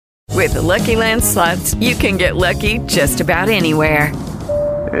With the Lucky Land Slots, you can get lucky just about anywhere.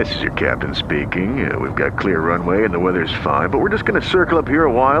 This is your captain speaking. We've got clear runway and the weather's fine, but we're just going to circle up here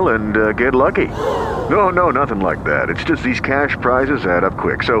a while and get lucky. No, nothing like that. It's just these cash prizes add up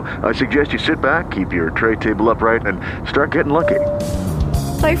quick. So I suggest you sit back, keep your tray table upright, and start getting lucky.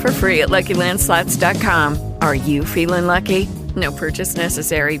 Play for free at LuckyLandSlots.com. Are you feeling lucky? No purchase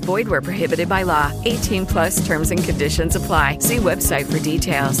necessary. Void where prohibited by law. 18 plus terms and conditions apply. See website for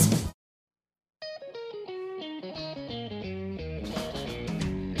details.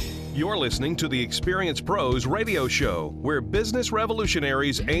 You're listening to the Experience Pros radio show, where business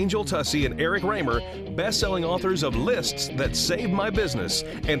revolutionaries Angel Tussey and Eric Raymer, best-selling authors of Lists That Saved My Business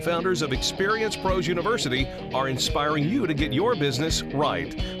and founders of Experience Pros University, are inspiring you to get your business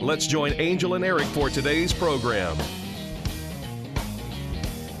right. Let's join Angel and Eric for today's program.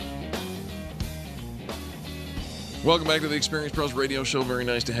 Welcome back to the Experience Pros radio show. Very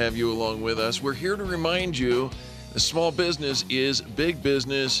nice to have you along with us. We're here to remind you that small business is big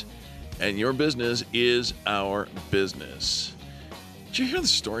business, and your business is our business. Did you hear the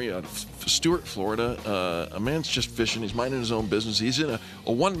story out of Stuart, Florida? A man's just fishing. He's minding his own business. He's in a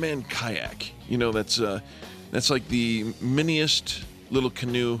one-man kayak. You know, that's like the miniest little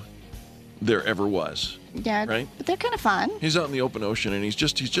canoe there ever was. Yeah, right? But they're kind of fun. He's out in the open ocean, and he's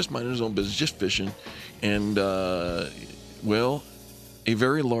just minding his own business, just fishing. And, well, a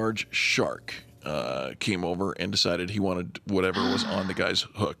very large shark came over and decided he wanted whatever was on the guy's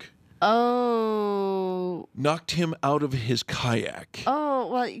hook. Oh. Knocked him out of his kayak.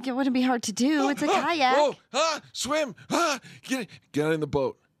 Oh, well, it wouldn't be hard to do. It's a kayak. Swim. Get out in the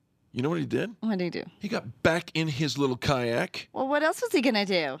boat. You know what he did? What did he do? He got back in his little kayak. Well, what else was he going to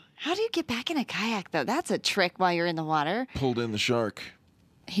do? How do you get back in a kayak, though? That's a trick while you're in the water. Pulled in the shark.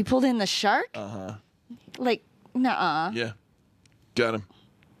 He pulled in the shark? Uh-huh. Like, nuh-uh. Yeah. Got him.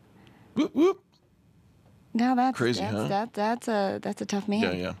 Whoop, whoop. No, that's crazy, that's a tough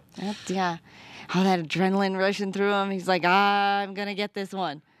man. Yeah. All that adrenaline rushing through him. He's like, I'm gonna get this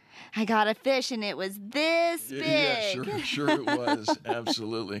one. I got a fish and it was this big. Yeah, sure it was.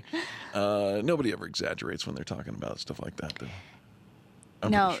 Absolutely. Nobody ever exaggerates when they're talking about stuff like that,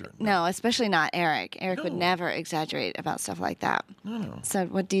 though. No, especially not Eric. Eric would never exaggerate about stuff like that. No. So,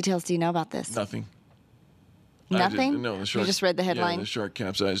 what details do you know about this? Nothing. Nothing? The shark, you just read the headline? Yeah, the shark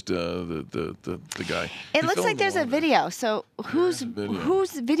capsized the guy. It looks like there's a video. So who's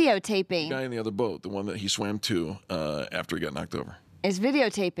videotaping? The guy in the other boat, the one that he swam to after he got knocked over. Is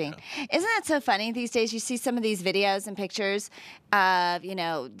videotaping. Yeah. Isn't that so funny these days? You see some of these videos and pictures of,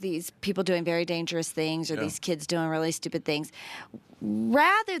 these people doing very dangerous things or these kids doing really stupid things.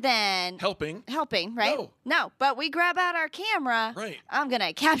 Rather than helping, right? No, but we grab out our camera. Right. I'm going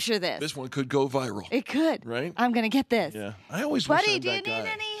to capture this. This one could go viral. It could. Right? I'm going to get this. Yeah. I always Buddy, wish do you need guy.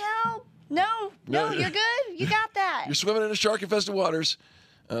 any help? No, you're good. You got that. You're swimming in shark-infested waters.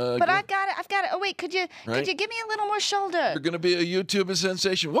 But I've got it. Oh, wait, could you give me a little more shoulder? You're going to be a YouTube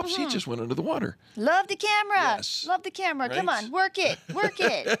sensation. Whoops, he just went under the water. Love the camera. Yes. Love the camera. Right? Come on, work it.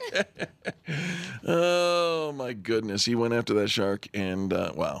 Oh, my goodness. He went after that shark, and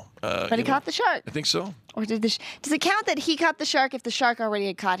wow. But he caught the shark. I think so. Or does it count that he caught the shark if the shark already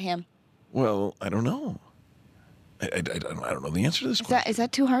had caught him? Well, I don't know. I don't know the answer to this question. Is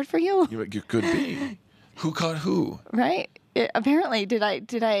that too hard for you? It could be. Who caught who? Right. Apparently, did I?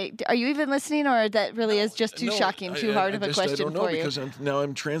 Are you even listening, or that really is just too shocking, too hard of a question for you? I don't know because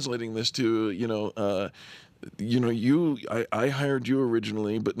I'm translating this to I hired you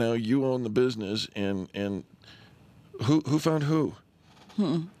originally, but now you own the business, and who found who?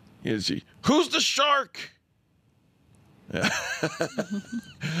 Is he? Who's the shark? Yeah.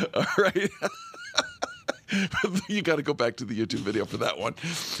 All right. You got to go back to the YouTube video for that one.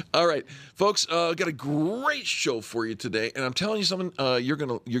 All right, folks, got a great show for you today, and I'm telling you something. You're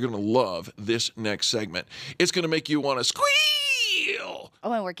gonna love this next segment. It's gonna make you want to squeal.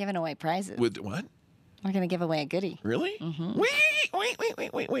 Oh, and we're giving away prizes. With what? We're gonna give away a goodie. Really? Mm-hmm.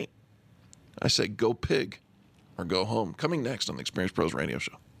 Wait. I said go pig or go home. Coming next on the Experience Pros Radio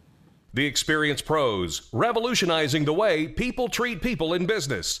Show. The Experience Pros, revolutionizing the way people treat people in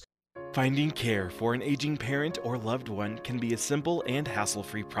business. Finding care for an aging parent or loved one can be a simple and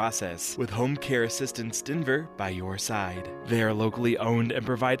hassle-free process with Home Care Assistance Denver by your side. They are locally owned and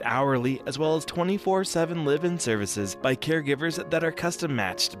provide hourly as well as 24/7 live-in services by caregivers that are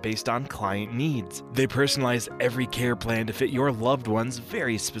custom-matched based on client needs. They personalize every care plan to fit your loved one's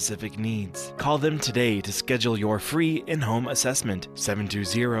very specific needs. Call them today to schedule your free in-home assessment.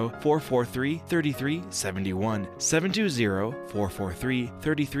 720-443-3371.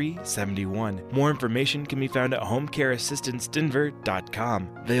 720-443-3371. 3371. More information can be found at homecareassistancedenver.com.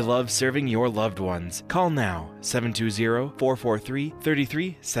 They love serving your loved ones. Call now,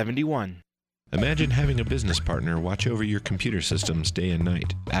 720-443-3371. Imagine having a business partner watch over your computer systems day and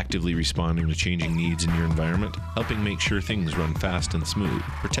night, actively responding to changing needs in your environment, helping make sure things run fast and smooth,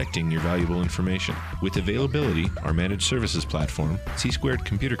 protecting your valuable information. With Availability, our managed services platform, C-Squared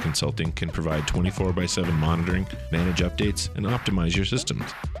Computer Consulting can provide 24/7 monitoring, manage updates, and optimize your systems.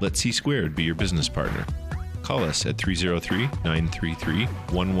 Let C-Squared be your business partner. Call us at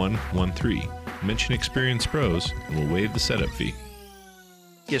 303-933-1113. Mention Experience Pros, and we'll waive the setup fee.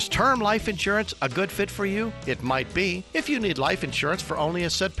 Is term life insurance a good fit for you? It might be if you need life insurance for only a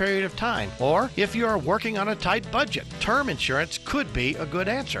set period of time, or if you are working on a tight budget. Term insurance could be a good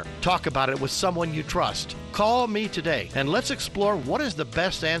answer. Talk about it with someone you trust. Call me today and let's explore what is the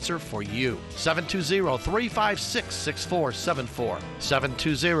best answer for you. 720-356-6474.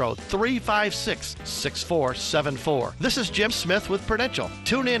 720-356-6474. This is Jim Smith with Prudential.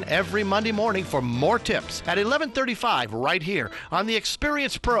 Tune in every Monday morning for more tips at 11:35 right here on the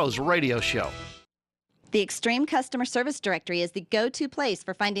Experience Pros Radio Show. The Extreme Customer Service Directory is the go-to place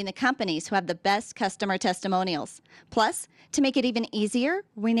for finding the companies who have the best customer testimonials. Plus, to make it even easier,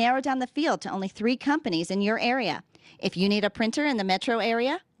 we narrowed down the field to only 3 companies in your area. If you need a printer in the metro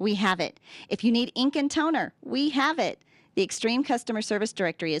area, we have it. If you need ink and toner, we have it. The Extreme Customer Service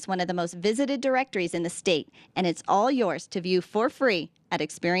Directory is one of the most visited directories in the state, and it's all yours to view for free at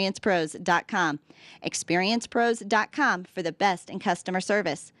experiencepros.com. Experiencepros.com for the best in customer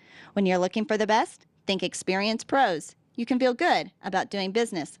service. When you're looking for the best, think Experience Pros. You can feel good about doing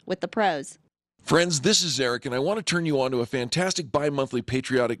business with the pros. Friends, this is Eric, and I want to turn you on to a fantastic bi-monthly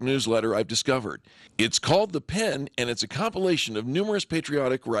patriotic newsletter I've discovered. It's called The Pen, and it's a compilation of numerous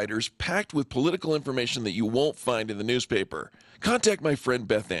patriotic writers packed with political information that you won't find in the newspaper. Contact my friend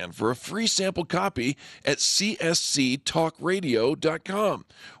Beth Ann for a free sample copy at csctalkradio.com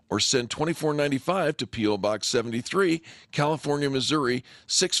or send $24.95 to P.O. Box 73, California, Missouri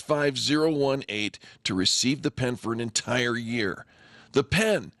 65018 to receive The Pen for an entire year. The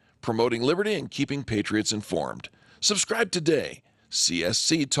Pen, promoting liberty and keeping patriots informed. Subscribe today.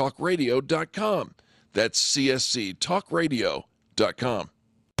 csctalkradio.com. That's csctalkradio.com.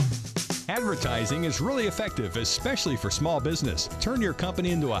 Advertising is really effective, especially for small business. Turn your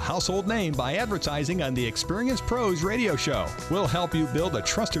company into a household name by advertising on the Experience Pros Radio Show. We'll help you build a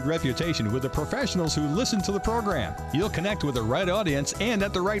trusted reputation with the professionals who listen to the program. You'll connect with the right audience and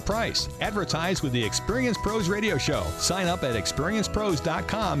at the right price. Advertise with the Experience Pros Radio Show. Sign up at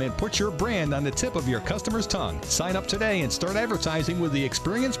experiencepros.com and put your brand on the tip of your customer's tongue. Sign up today and start advertising with the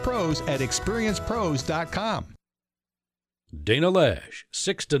Experience Pros at experiencepros.com. Dana Lash,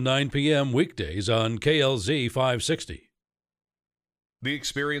 6 to 9 p.m. weekdays on KLZ 560. The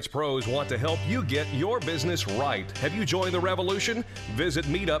Experience Pros want to help you get your business right. Have you joined the revolution? Visit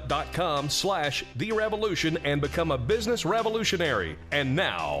meetup.com/therevolution and become a business revolutionary. And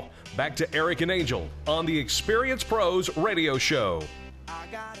now, back to Eric and Angel on the Experience Pros Radio Show. I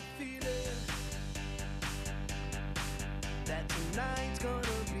got a feeling that tonight's gonna be a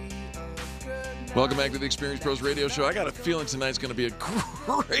good night. Welcome back to the Experience Pros Radio Show. I got a feeling tonight's going to be a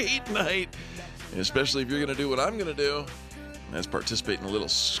great night, especially if you're going to do what I'm going to do. That's participate in a little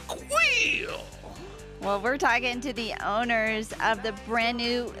squeal. Well, we're talking to the owners of the brand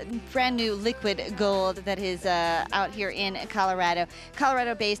new liquid gold that is out here in Colorado.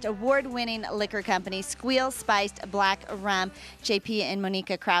 Colorado-based award-winning liquor company, Squeal Spiced Black Rum. JP and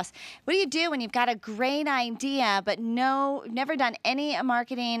Monica Kraus. What do you do when you've got a great idea, but never done any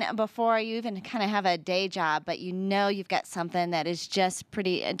marketing before? You even kind of have a day job, but you know you've got something that is just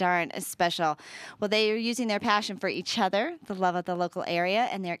pretty darn special. Well, they are using their passion for each other, the love of the local area,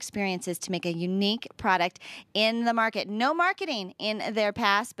 and their experiences to make a unique product in the market. No marketing in their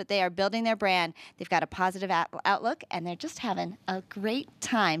past, but they are building their brand. They've got a positive outlook, and they're just having a great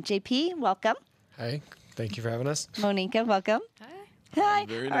time. JP, welcome. Hi, thank you for having us. Monica, welcome. Hi. Hi.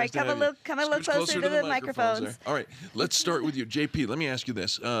 Very All nice right, to come have a you. little closer to the microphones. there. All right, let's start with you. JP, let me ask you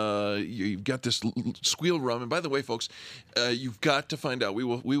this. You've got this Squeal rum, and by the way, folks, you've got to find out. We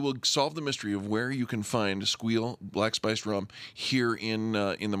will solve the mystery of where you can find Squeal Black Spiced Rum here in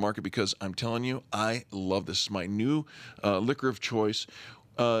the market, because I'm telling you, I love this. It's my new liquor of choice.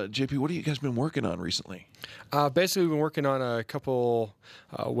 JP, what have you guys been working on recently? Basically, we've been working on a couple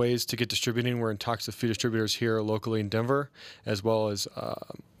ways to get distributing. We're in talks with a few distributors here locally in Denver, as well as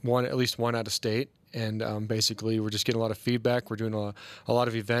at least one out of state. and basically we're just getting a lot of feedback. We're doing a lot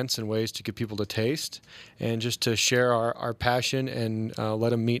of events and ways to get people to taste and just to share our passion and let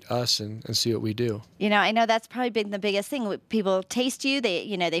them meet us and see what we do. I know that's probably been the biggest thing. People taste you,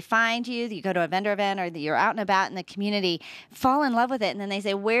 they find you, you go to a vendor event or you're out and about in the community, fall in love with it, and then they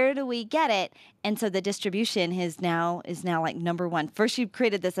say, where do we get it? And so the distribution is now like number one. First, you've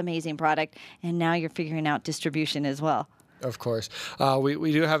created this amazing product, and now you're figuring out distribution as well. Of course.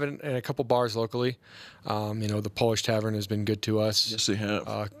 We do have it in a couple bars locally. The Polish Tavern has been good to us. Yes, they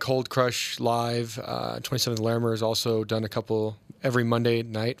have. Cold Crush Live, 27th Larimer has also done a couple every Monday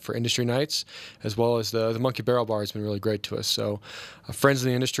night for industry nights, as well as the Monkey Barrel Bar has been really great to us. So friends in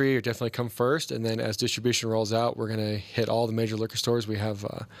the industry are definitely come first, and then as distribution rolls out, we're going to hit all the major liquor stores. We have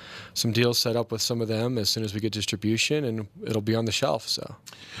some deals set up with some of them as soon as we get distribution, and it'll be on the shelf. So,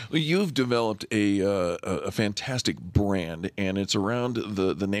 well, you've developed a fantastic brand, and it's around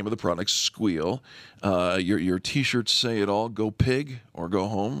the name of the product, Squeal. Your T-shirts say it all: "Go Pig" or "Go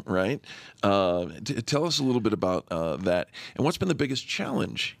Home." Right? Tell us a little bit about that, and what's been the biggest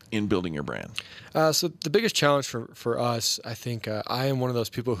challenge in building your brand? So the biggest challenge for us, I think, I am one of those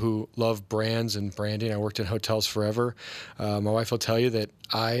people who love brands and branding. I worked in hotels forever. My wife will tell you that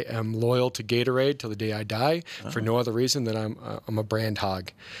I am loyal to Gatorade till the day I die for no other reason than I'm a brand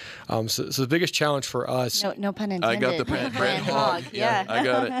hog. So the biggest challenge for us. No pun intended. I got the brand hog. Yeah, I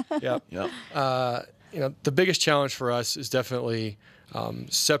got it. Yep. The biggest challenge for us is definitely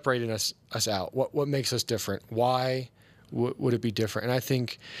separating us out. What makes us different? Why would it be different? And I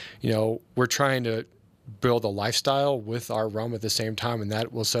think, we're trying to build a lifestyle with our rum at the same time, and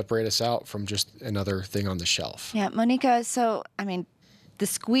that will separate us out from just another thing on the shelf. Yeah, Monica, so, the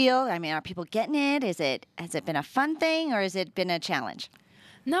Squeal, are people getting it? Has it been a fun thing, or has it been a challenge?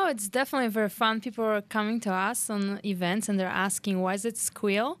 No, it's definitely very fun. People are coming to us on events, and they're asking, why is it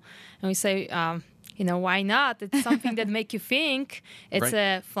Squeal? And we say, why not? It's something that make you think. It's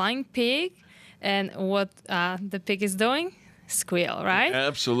a flying pig, and what the pig is doing? Squeal, right?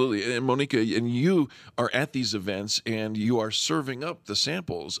 Absolutely. And Monica, and you are at these events, and you are serving up the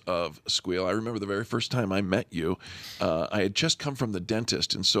samples of Squeal. I remember the very first time I met you, I had just come from the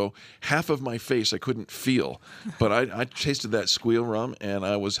dentist, and so half of my face I couldn't feel, but I tasted that Squeal rum, and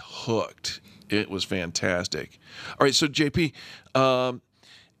I was hooked. It was fantastic. All right, so JP,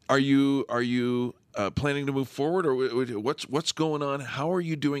 are you planning to move forward, or what's going on? How are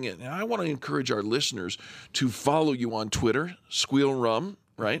you doing it? And I want to encourage our listeners to follow you on Twitter, Squeal Rum,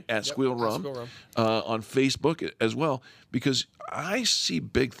 right? At Squeal Rum, on Facebook as well, because I see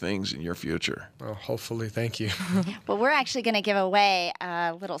big things in your future. Well, hopefully. Thank you. Well, we're actually going to give away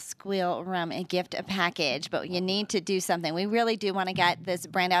a little Squeal Rum gift package, but you need to do something. We really do want to get this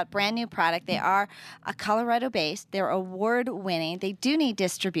brand out. Brand new product. They are Colorado-based. They're award-winning. They do need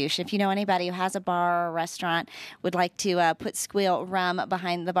distribution. If you know anybody who has a bar or a restaurant, would like to put Squeal Rum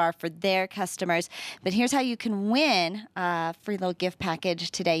behind the bar for their customers. But here's how you can win a free little gift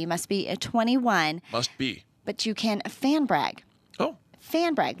package today. You must be 21. Must be. But you can fan brag. Oh.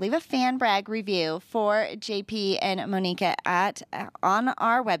 Fan brag. Leave a fan brag review for JP and Monica on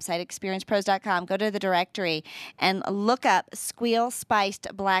our website, experiencepros.com. Go to the directory and look up Squeal Spiced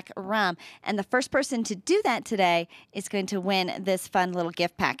Black Rum. And the first person to do that today is going to win this fun little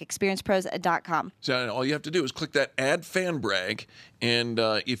gift pack, experiencepros.com. So all you have to do is click that Add Fan Brag, and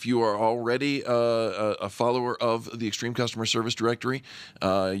if you are already a follower of the Extreme Customer Service Directory,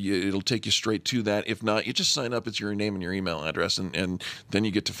 it'll take you straight to that. If not, you just sign up. It's your name and your email address, and then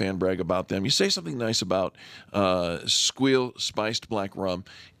you get to fan brag about them. You say something nice about Squeal Spiced Black Rum,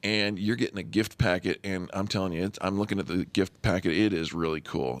 and you're getting a gift packet. And I'm telling you, I'm looking at the gift packet. It is really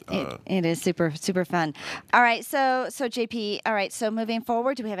cool. It is super, super fun. All right, so JP, all right, so moving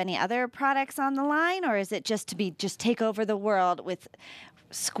forward, do we have any other products on the line, or is it just take over the world with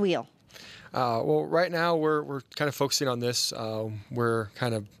Squeal? Well, right now we're kind of focusing on this. We're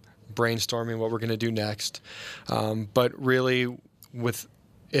kind of brainstorming what we're going to do next. But really, with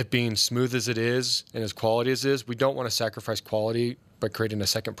it being smooth as it is and as quality as it is, we don't want to sacrifice quality by creating a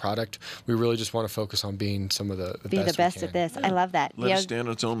second product. We really just want to focus on being some of the best at this. I love that. Let it stand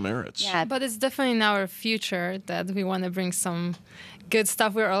on its own merits. Yeah, but it's definitely in our future that we want to bring some good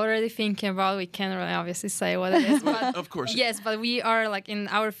stuff we're already thinking about. We can't really obviously say what it is. But of course. Yes, but we are in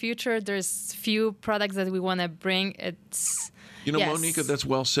our future, there's few products that we want to bring. It's... Yes. Monica, that's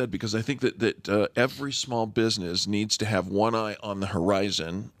well said, because I think that every small business needs to have one eye on the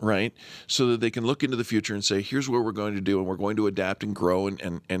horizon, right? So that they can look into the future and say, here's what we're going to do, and we're going to adapt and grow,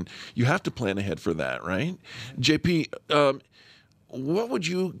 and you have to plan ahead for that, right? JP,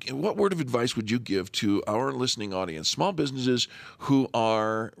 what word of advice would you give to our listening audience, small businesses who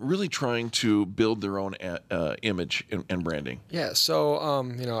are really trying to build their own image and branding? Yeah, so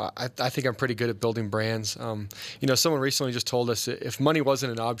I think I'm pretty good at building brands. Someone recently just told us, if money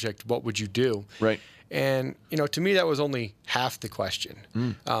wasn't an object, what would you do? Right. And to me, that was only half the question,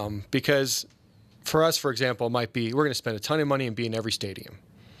 because for us, for example, it might be we're going to spend a ton of money and be in every stadium.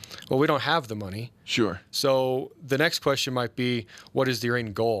 Well, we don't have the money. Sure. So the next question might be, what is your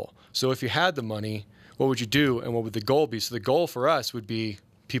end goal? So if you had the money, what would you do, and what would the goal be? So the goal for us would be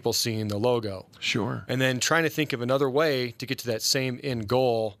people seeing the logo. Sure. And then trying to think of another way to get to that same end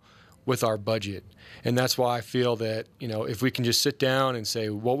goal with our budget. And that's why I feel that, if we can just sit down and say,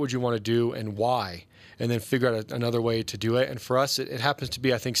 what would you want to do and why? And then figure out another way to do it. And for us, it happens to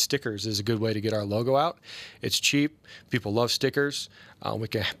be, I think, stickers is a good way to get our logo out. It's cheap. People love stickers. We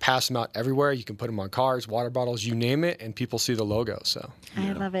can pass them out everywhere. You can put them on cars, water bottles, you name it, and people see the logo. So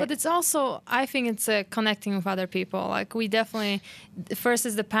I love it. But it's also, I think it's connecting with other people. Like, we definitely, first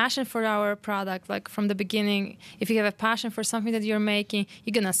is the passion for our product. Like, from the beginning, if you have a passion for something that you're making,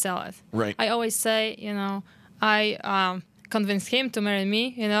 you're going to sell it. Right. I always say, I convinced him to marry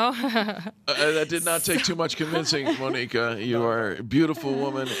me, That did not take too much convincing, Monika. You are a beautiful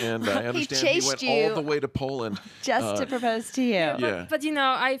woman, and I understand he went all the way to Poland. Just to propose to you. Yeah. But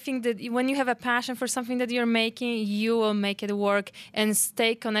I think that when you have a passion for something that you're making, you will make it work and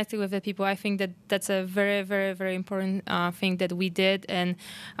stay connected with the people. I think that that's a very, very, very important thing that we did. And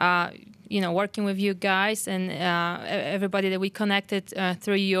working with you guys and everybody that we connected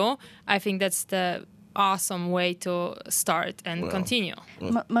through you, I think that's the awesome way to start and continue.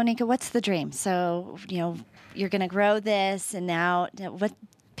 Monika, what's the dream? So, you're going to grow this, and now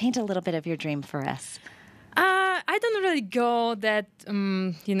paint a little bit of your dream for us. I don't really go that,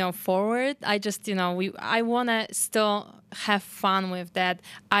 forward. I just, I want to still have fun with that.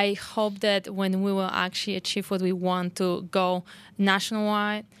 I hope that when we will actually achieve what we want to go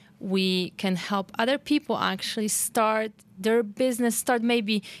nationwide, we can help other people actually start their business, start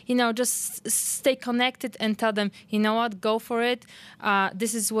maybe, just stay connected and tell them, go for it.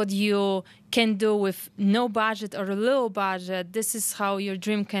 This is what you can do with no budget or a little budget. This is how your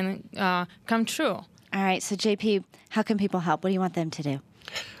dream can come true. All right. So, JP, how can people help? What do you want them to do?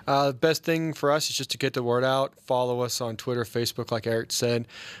 The best thing for us is just to get the word out. Follow us on Twitter, Facebook, like Eric said.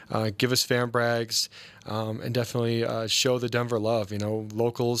 Give us fan brags, and definitely show the Denver love.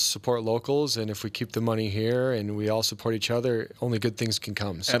 Locals support locals, and if we keep the money here and we all support each other, only good things can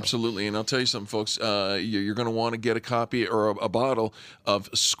come. So. Absolutely, and I'll tell you something, folks. You're going to want to get a copy or a bottle of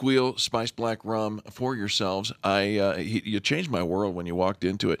Squeal Spiced Black Rum for yourselves. You changed my world when you walked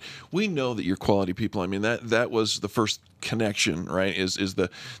into it. We know that you're quality people. I mean, that was the first connection, right? Is the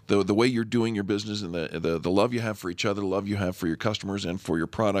way you're doing your business and the love you have for each other, the love you have for your customers and for your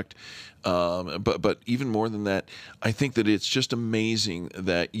product. But even more than that, I think that it's just amazing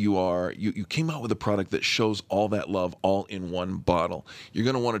that you came out with a product that shows all that love all in one bottle. You're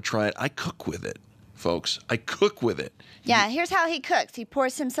going to want to try it. I cook with it, folks. I cook with it. Yeah, here's how he cooks. He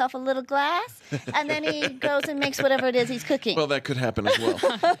pours himself a little glass, and then he goes and makes whatever it is he's cooking. Well, that could happen as well.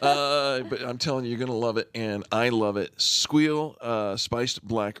 But I'm telling you, you're going to love it, and I love it. Squeal Spiced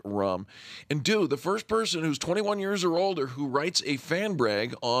Black Rum. And the first person who's 21 years or older who writes a fan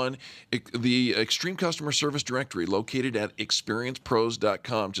brag on the Extreme Customer Service Directory located at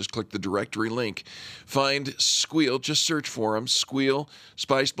experiencepros.com. Just click the directory link. Find Squeal. Just search for him, Squeal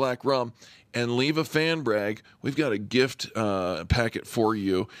Spiced Black Rum, and leave a fan brag. We've got a gift packet for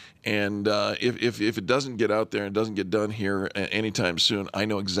you. And if it doesn't get out there and doesn't get done here anytime soon, I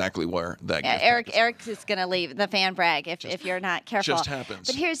know exactly where that gift Eric is going to leave the fan brag if you're not careful. Just happens.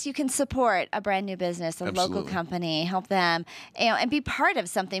 But you can support a brand new business, a local company, help them, and be part of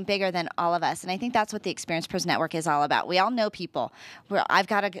something bigger than all of us. And I think that's what the Experience Pros Network is all about. We all know people. I've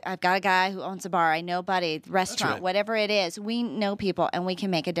got a guy who owns a bar. I know Buddy, restaurant, whatever it is. We know people, and we can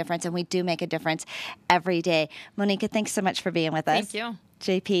make a difference, and we do make a difference every day. Monika, thanks so much for being with us. Thank you.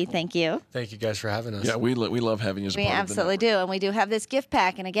 JP, thank you. Thank you guys for having us. Yeah, we love having you as a part of the network. We absolutely do. And we do have this gift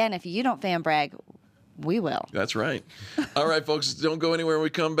pack. And again, if you don't fan brag, we will. That's right. All right, folks, don't go anywhere when we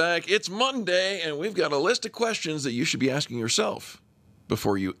come back. It's Monday, and we've got a list of questions that you should be asking yourself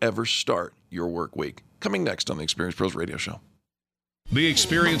before you ever start your work week. Coming next on the Experience Pros Radio Show. The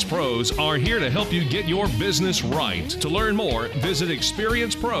Experience Pros are here to help you get your business right. To learn more, visit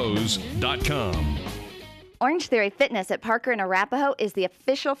experiencepros.com. Orange Theory Fitness at Parker and Arapahoe is the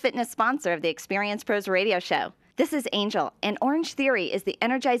official fitness sponsor of the Experience Pros Radio Show. This is Angel, and Orange Theory is the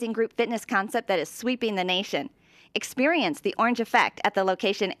energizing group fitness concept that is sweeping the nation. Experience the orange effect at the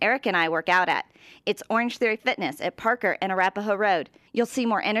location Eric and I work out at. It's Orange Theory Fitness at Parker and Arapahoe Road. You'll see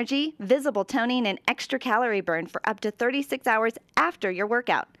more energy, visible toning, and extra calorie burn for up to 36 hours after your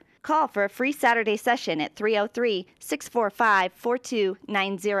workout. Call for a free Saturday session at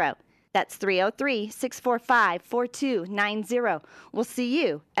 303-645-4290. That's 303-645-4290. We'll see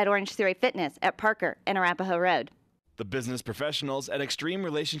you at Orange Theory Fitness at Parker and Arapahoe Road. The business professionals at Extreme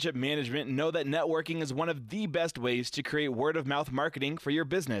Relationship Management know that networking is one of the best ways to create word-of-mouth marketing for your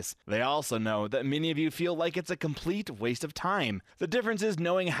business. They also know that many of you feel like it's a complete waste of time. The difference is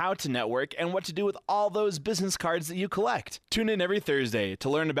knowing how to network and what to do with all those business cards that you collect. Tune in every Thursday to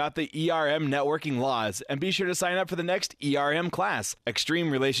learn about the ERM networking laws, and be sure to sign up for the next ERM class. Extreme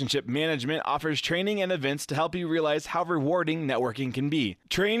Relationship Management offers training and events to help you realize how rewarding networking can be.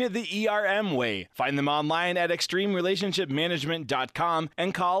 Train the ERM way. Find them online at extremerelationshipmanagement.com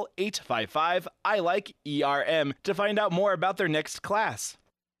and call 855-I-LIKE-ERM to find out more about their next class.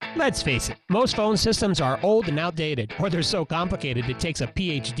 Let's face it, most phone systems are old and outdated, or they're so complicated it takes a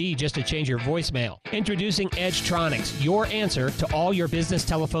PhD just to change your voicemail. Introducing Edgetronics, your answer to all your business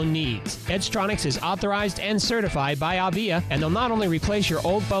telephone needs. Edgetronics is authorized and certified by Avia, and they'll not only replace your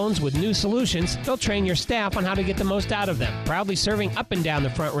old phones with new solutions, they'll train your staff on how to get the most out of them. Proudly serving up and down the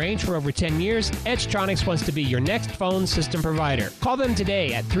Front Range for over 10 years, Edgetronics wants to be your next phone system provider. Call them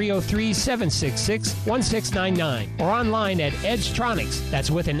today at 303-766-1699 or online at Edgetronics. That's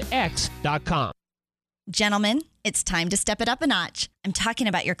with an X.com. Gentlemen, it's time to step it up a notch. I'm talking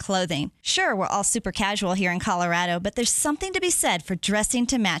about your clothing. Sure, we're all super casual here in Colorado, but there's something to be said for dressing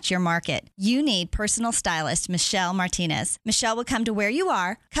to match your market. You need personal stylist Michelle Martinez. Michelle will come to where you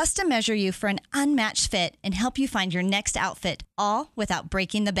are, custom measure you for an unmatched fit, and help you find your next outfit, all without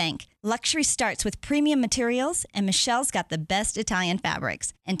breaking the bank. Luxury starts with premium materials, and Michelle's got the best Italian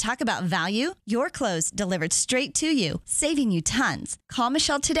fabrics. And talk about value, your clothes delivered straight to you, saving you tons. Call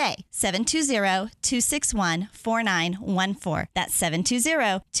Michelle today, 720-261-4914. That's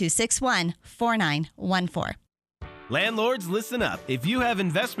 720-261-4914. Landlords, listen up. If you have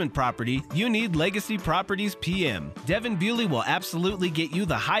investment property, you need Legacy Properties PM. Devin Bewley will absolutely get you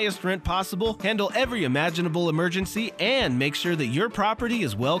the highest rent possible, handle every imaginable emergency, and make sure that your property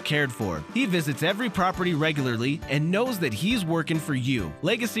is well cared for. He visits every property regularly and knows that he's working for you.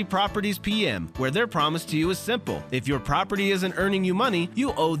 Legacy Properties PM, where their promise to you is simple. If your property isn't earning you money,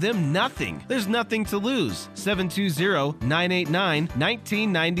 you owe them nothing. There's nothing to lose.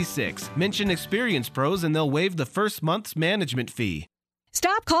 720-989-1996. Mention Experience Pros and they'll waive the first month's management fee.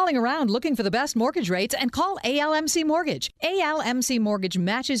 Stop calling around looking for the best mortgage rates and call ALMC Mortgage. ALMC Mortgage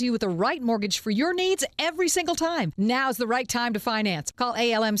matches you with the right mortgage for your needs every single time. Now's the right time to finance. Call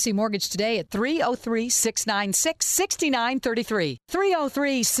ALMC Mortgage today at 303-696-6933.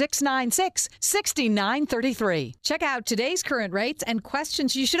 303-696-6933. Check out today's current rates and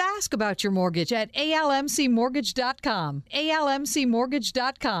questions you should ask about your mortgage at almcmortgage.com.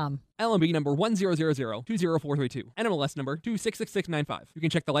 almcmortgage.com. LMB number 100020432. NMLS number 266695. You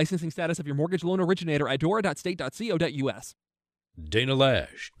can check the licensing status of your mortgage loan originator at dora.state.co.us. Dana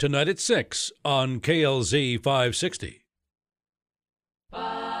Lash, tonight at 6 on KLZ 560.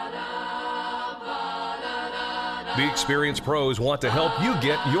 The experienced pros want to help you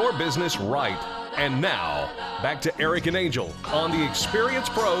get your business right. And now, back to Eric and Angel on the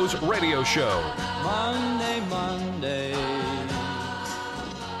Experienced Pros Radio Show. Monday,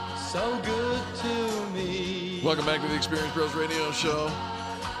 so good to me. Welcome back to the Experience Pros Radio Show.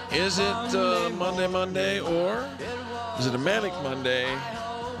 Is it Monday, or is it a manic Monday?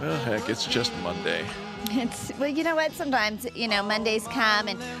 Well, heck, it's just Monday. Well, you know what? Sometimes, Mondays come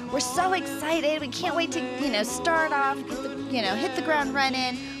and we're so excited. We can't wait to, start off, hit the ground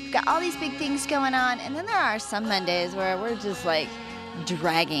running. We've got all these big things going on. And then there are some Mondays where we're just like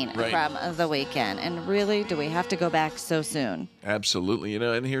dragging from the weekend. And really, do we have to go back so soon? Absolutely.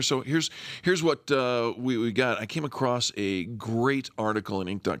 And here's what we got. I came across a great article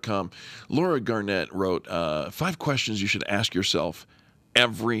in Inc.com. Laura Garnett wrote 5 questions you should ask yourself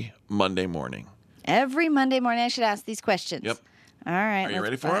every Monday morning. Every Monday morning I should ask these questions. Yep. All right. Are you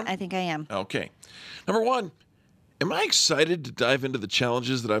ready for them? I think I am. Okay. Number 1, am I excited to dive into the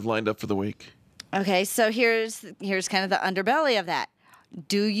challenges that I've lined up for the week? Okay, so here's kind of the underbelly of that.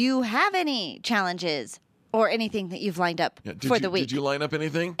 Do you have any challenges or anything that you've lined up for the week? Did you line up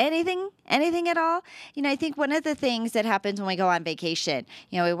anything? Anything at all? I think one of the things that happens when we go on vacation,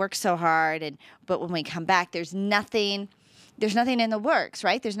 we work so hard, but when we come back, there's nothing in the works,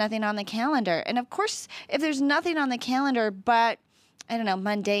 right? There's nothing on the calendar. And of course, if there's nothing on the calendar but I don't know,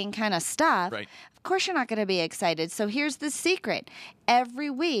 mundane kind of stuff, Right. of course you're not going to be excited. So here's the secret. Every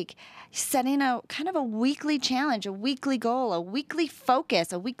week, setting a kind of a weekly challenge, a weekly goal, a weekly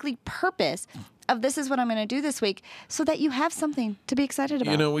focus, a weekly purpose of this is what I'm going to do this week so that you have something to be excited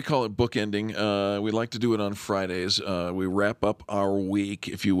about. You know, we call it bookending. We like to do it on Fridays. We wrap up our week,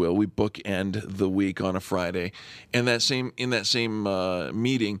 if you will. We bookend the week on a Friday. And in that same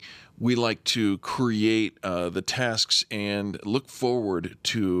meeting, we like to create the tasks and look forward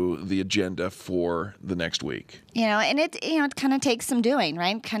to the agenda for the next week. And it kind of takes some doing,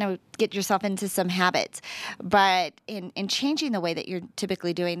 right? Kind of get yourself into some habits. But in changing the way that you're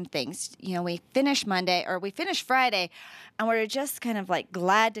typically doing things, we finish Friday, and we're just kind of like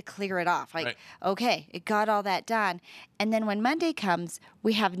glad to clear it off. Like, okay, it got all that done. And then when Monday comes,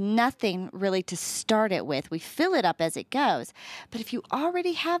 we have nothing really to start it with. We fill it up as it goes. But if you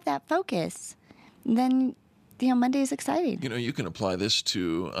already have that focus, then Monday is exciting. You can apply this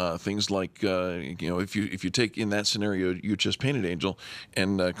to things like, if you take in that scenario you just painted, Angel,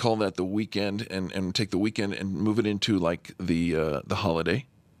 and call that the weekend, and take the weekend and move it into like the holiday.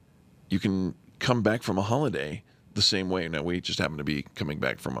 You can come back from a holiday the same way. Now, we just happen to be coming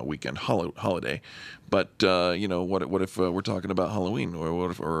back from a weekend holiday, but what if we're talking about Halloween, or what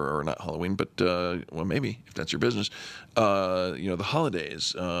if, or not Halloween, but well, maybe if that's your business, the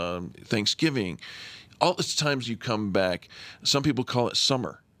holidays, Thanksgiving. All these times you come back, some people call it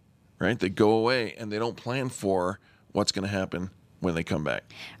summer, right? They go away and they don't plan for what's going to happen when they come back.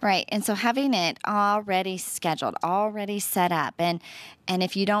 Right. And so having it already scheduled, already set up, and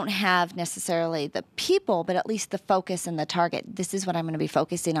if you don't have necessarily the people, but at least the focus and the target, this is what I'm going to be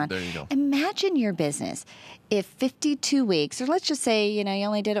focusing on. There you go. Imagine your business if 52 weeks, or let's just say, you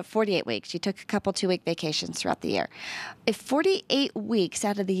only did it 48 weeks. You took a couple 2-week vacations throughout the year. If 48 weeks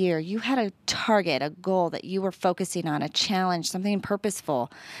out of the year, you had a target, a goal that you were focusing on, a challenge, something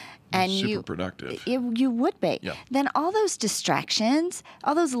purposeful, and super productive. You would be. Yeah. Then all those distractions,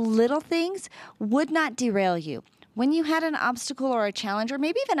 all those little things would not derail you. When you had an obstacle or a challenge, or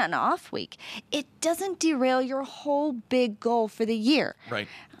maybe even an off week, it doesn't derail your whole big goal for the year. Right.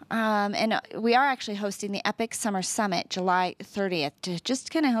 And we are actually hosting the Epic Summer Summit July 30th to just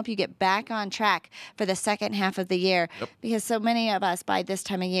kind of help you get back on track for the second half of the year. Yep. Because so many of us by this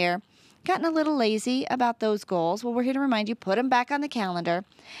time of year gotten a little lazy about those goals. Well, we're here to remind you, put them back on the calendar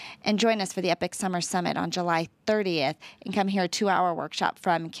and join us for the Epic Summer Summit on July 30th and come hear a 2-hour workshop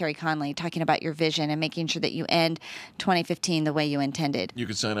from Carrie Conley talking about your vision and making sure that you end 2015 the way you intended. You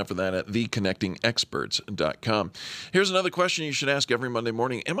can sign up for that at theconnectingexperts.com. Here's another question you should ask every Monday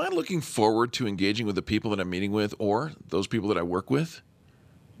morning. Am I looking forward to engaging with the people that I'm meeting with, or those people that I work with?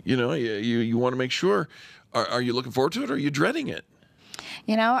 You want to make sure. Are you looking forward to it, or are you dreading it?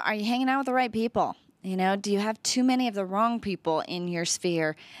 Are you hanging out with the right people? Do you have too many of the wrong people in your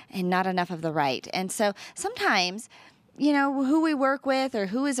sphere and not enough of the right? And so sometimes, who we work with or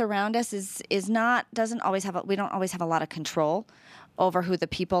who is around us we don't always have a lot of control over who the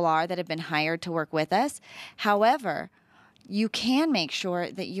people are that have been hired to work with us. However, you can make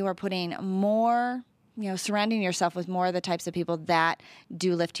sure that you are putting more, surrounding yourself with more of the types of people that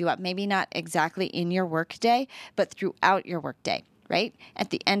do lift you up. Maybe not exactly in your work day, but throughout your work day. Right?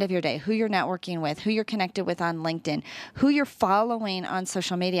 At the end of your day, who you're networking with, who you're connected with on LinkedIn, who you're following on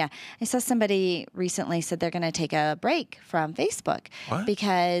social media. I saw somebody recently said they're going to take a break from Facebook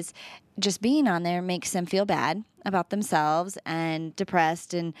because just being on there makes them feel bad about themselves and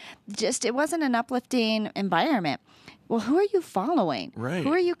depressed, and just it wasn't an uplifting environment. Well, who are you following? Right.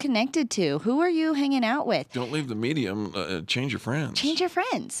 Who are you connected to? Who are you hanging out with? Don't leave the medium. Change your friends. Change your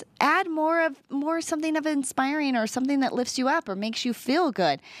friends. Add more something of inspiring, or something that lifts you up or makes you feel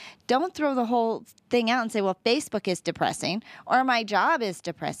good. Don't throw the whole thing out and say, well, Facebook is depressing or my job is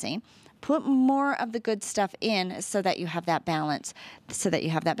depressing. Put more of the good stuff in so that you have that balance.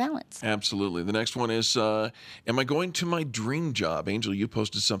 Absolutely. The next one is, am I going to my dream job? Angel, you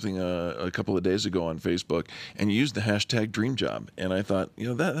posted something a couple of days ago on Facebook, and you used the hashtag dream job. And I thought,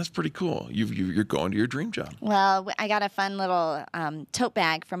 that's pretty cool. You're going to your dream job. Well, I got a fun little tote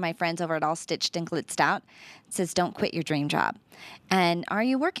bag from my friends over at All Stitched and Glitzed Out. It says, don't quit your dream job. And are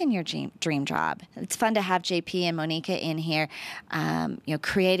you working your dream job? It's fun to have JP and Monica in here,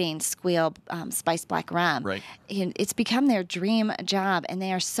 creating Squeal Spiced Black Rum. Right. It's become their dream job, and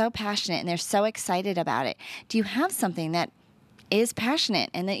they are so passionate and they're so excited about it. Do you have something that is passionate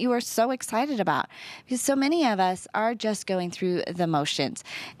and that you are so excited about? Because so many of us are just going through the motions.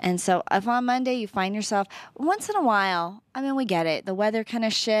 And so if on Monday you find yourself, once in a while, I mean, we get it. The weather kind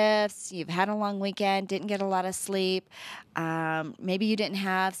of shifts. You've had a long weekend, didn't get a lot of sleep. Maybe you didn't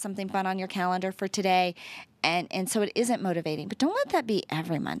have something fun on your calendar for today. And so it isn't motivating. But don't let that be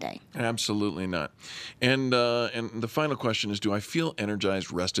every Monday. Absolutely not. And the final question is, do I feel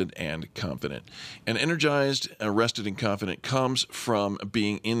energized, rested, and confident? And energized, rested, and confident comes from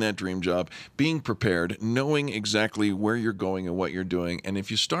being in that dream job, being prepared, knowing exactly where you're going and what you're doing. And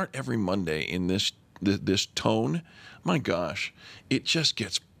if you start every Monday in this tone, my gosh, it just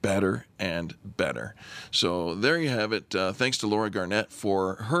gets better and better. So there you have it. Thanks to Laura Garnett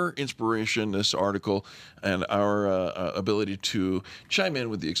for her inspiration, this article, and our ability to chime in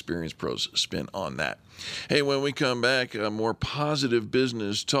with the Experience Pros spin on that. Hey, when we come back, more positive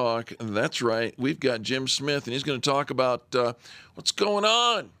business talk. That's right. We've got Jim Smith, and he's going to talk about what's going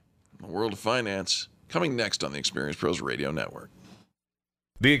on in the world of finance, coming next on the Experience Pros Radio Network.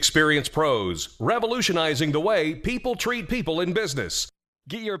 The Experience Pros, revolutionizing the way people treat people in business.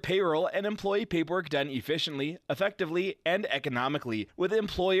 Get your payroll and employee paperwork done efficiently, effectively, and economically with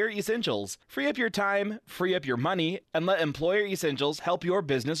Employer Essentials. Free up your time, free up your money, and let Employer Essentials help your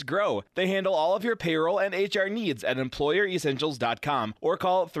business grow. They handle all of your payroll and HR needs at EmployerEssentials.com or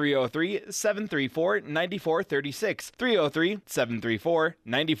call 303-734-9436.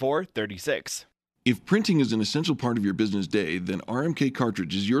 303-734-9436. If printing is an essential part of your business day, then RMK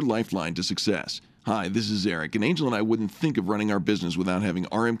Cartridge is your lifeline to success. Hi, this is Eric, and Angel and I wouldn't think of running our business without having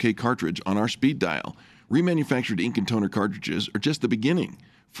RMK Cartridge on our speed dial. Remanufactured ink and toner cartridges are just the beginning.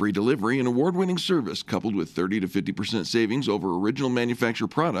 Free delivery and award-winning service coupled with 30 to 50% savings over original manufacturer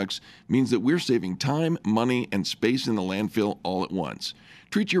products means that we're saving time, money, and space in the landfill all at once.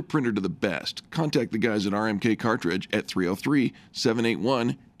 Treat your printer to the best. Contact the guys at RMK Cartridge at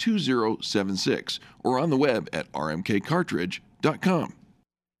 303-781-2076 or on the web at rmkcartridge.com.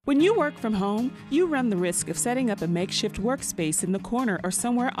 When you work from home, you run the risk of setting up a makeshift workspace in the corner or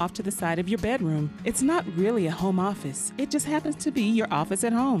somewhere off to the side of your bedroom. It's not really a home office. It just happens to be your office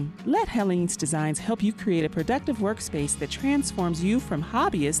at home. Let Helene's Designs help you create a productive workspace that transforms you from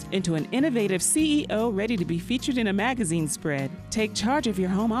hobbyist into an innovative CEO ready to be featured in a magazine spread. Take charge of your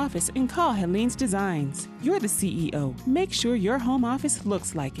home office and call Helene's Designs. You're the CEO. Make sure your home office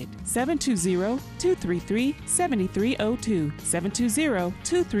looks like it. 720-233-7302.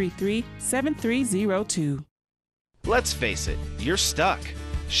 720-233-7302. Let's face it, you're stuck.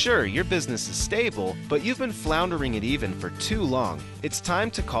 Sure, your business is stable, but you've been floundering it even for too long. It's time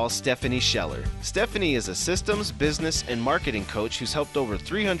to call Stephanie Scheller. Stephanie is a systems, business, and marketing coach who's helped over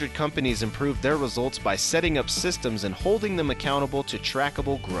 300 companies improve their results by setting up systems and holding them accountable to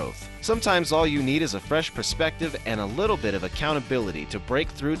trackable growth. Sometimes all you need is a fresh perspective and a little bit of accountability to break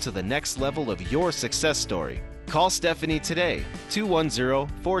through to the next level of your success story. Call Stephanie today,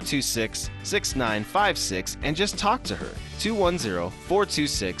 210-426-6956, and just talk to her.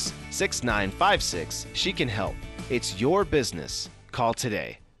 210-426-6956. She can help. It's your business. Call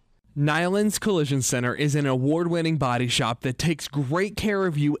today. Nyland's Collision Center is an award-winning body shop that takes great care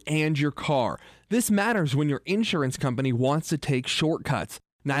of you and your car. This matters when your insurance company wants to take shortcuts.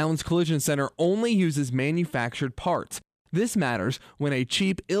 Nyland's Collision Center only uses manufactured parts. This matters when a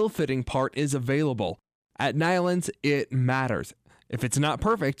cheap, ill-fitting part is available. At Nyland's, it matters. If it's not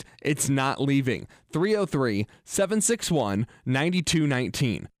perfect, it's not leaving.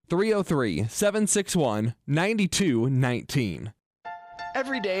 303-761-9219. 303-761-9219.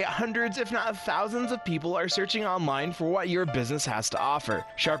 Every day, hundreds, if not thousands of people are searching online for what your business has to offer.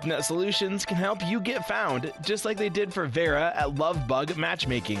 SharpNet Solutions can help you get found, just like they did for Vera at Lovebug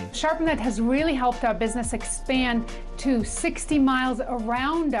Matchmaking. SharpNet has really helped our business expand to 60 miles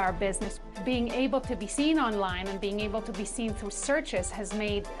around our business. Being able to be seen online and being able to be seen through searches has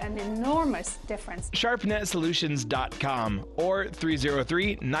made an enormous difference. SharpNetSolutions.com or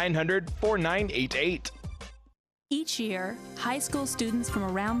 303-900-4988. Each year, high school students from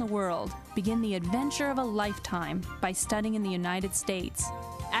around the world begin the adventure of a lifetime by studying in the United States.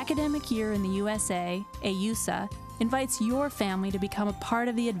 Academic Year in the USA, AUSA, invites your family to become a part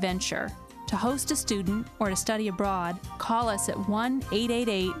of the adventure. To host a student or to study abroad, call us at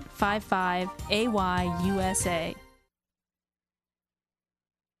 1-888-55-AY-USA.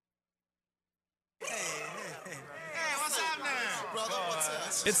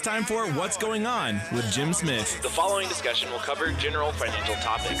 It's time for What's Going On with Jim Smith. The following discussion will cover general financial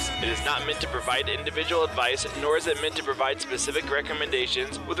topics. It is not meant to provide individual advice, nor is it meant to provide specific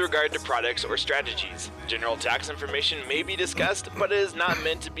recommendations with regard to products or strategies. General tax information may be discussed, but it is not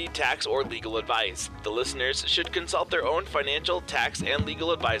meant to be tax or legal advice. The listeners should consult their own financial, tax, and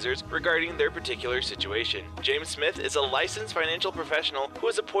legal advisors regarding their particular situation. James Smith is a licensed financial professional who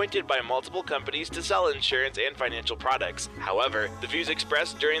is appointed by multiple companies to sell insurance and financial products. However, the views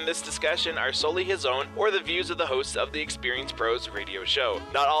expressed during this discussion are solely his own or the views of the hosts of the Experience Pros radio show.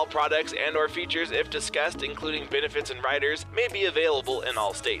 Not all products and or features, if discussed, including benefits and riders, may be available in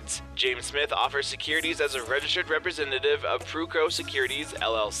all states. James Smith offers securities as a registered representative of Pruco Securities,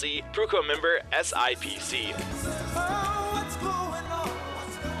 LLC, Pruco member SIPC.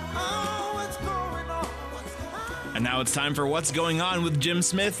 And now it's time for What's Going On with Jim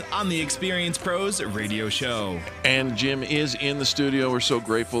Smith on the Experience Pros radio show. And Jim is in the studio. We're so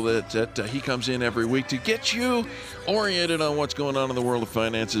grateful that he comes in every week to get you oriented on what's going on in the world of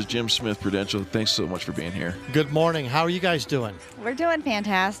finances. Jim Smith, Prudential, thanks so much for being here. Good morning. How are you guys doing? We're doing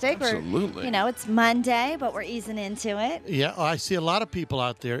fantastic. Absolutely. It's Monday, but we're easing into it. Yeah, I see a lot of people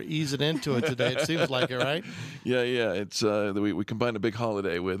out there easing into it today. It seems like it, right? Yeah. It's we combined a big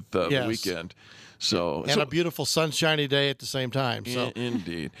holiday with the weekend. So a beautiful sunshiny day at the same time. So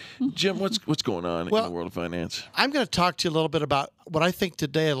indeed. Jim, what's going on in the world of finance? I'm going to talk to you a little bit about what I think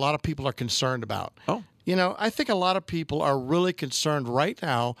today a lot of people are concerned about. Oh. I think a lot of people are really concerned right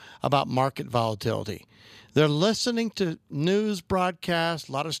now about market volatility. They're listening to news broadcasts.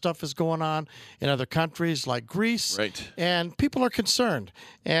 A lot of stuff is going on in other countries like Greece. Right. And people are concerned.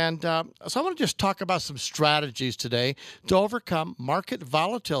 And so I want to just talk about some strategies today to overcome market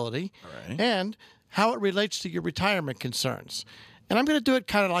volatility and how it relates to your retirement concerns. And I'm going to do it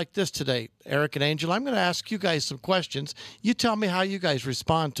kind of like this today, Eric and Angel. I'm going to ask you guys some questions. You tell me how you guys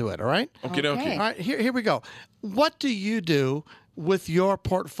respond to it, all right? Okay. All right, here we go. What do you do with your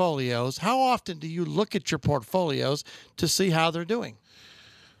portfolios? How often do you look at your portfolios to see how they're doing?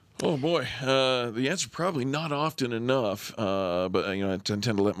 Oh, boy. The answer probably not often enough. But I tend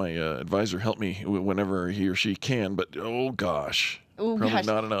to let my advisor help me whenever he or she can. But, oh, gosh. Probably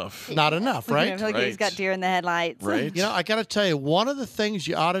not enough. Not enough, right? I feel like he's got deer in the headlights. Right. I got to tell you, one of the things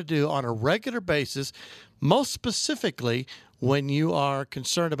you ought to do on a regular basis, most specifically when you are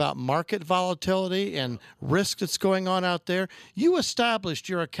concerned about market volatility and risk that's going on out there, you established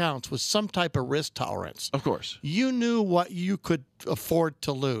your accounts with some type of risk tolerance. Of course. You knew what you could afford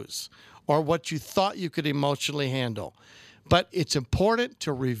to lose or what you thought you could emotionally handle. But it's important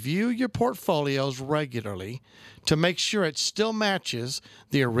to review your portfolios regularly to make sure it still matches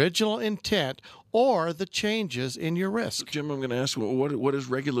the original intent or the changes in your risk. Jim, I'm going to ask, what does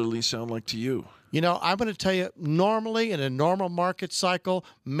regularly sound like to you? I'm going to tell you, normally in a normal market cycle,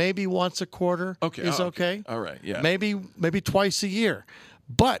 maybe once a quarter is okay. All right, yeah. Maybe twice a year.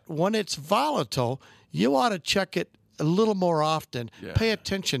 But when it's volatile, you ought to check it a little more often. Yeah. Pay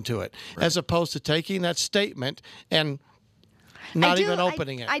attention to it, as opposed to taking that statement and not even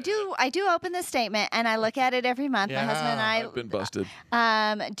opening it. I do open the statement, and I look at it every month. Yeah, my husband and I've been busted.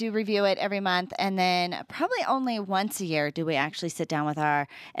 Do review it every month, and then probably only once a year do we actually sit down with our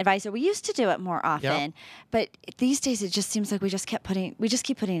advisor. We used to do it more often, but these days it just seems like we just keep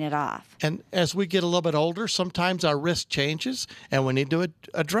putting it off. And as we get a little bit older, sometimes our risk changes, and we need to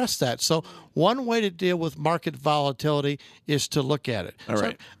address that. So one way to deal with market volatility is to look at it. All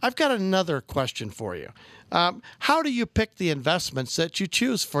right. I've got another question for you. How do you pick the investments that you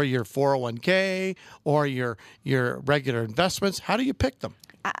choose for your 401k or your regular investments? How do you pick them?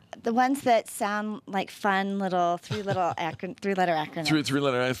 The ones that sound like fun little three-letter acronyms.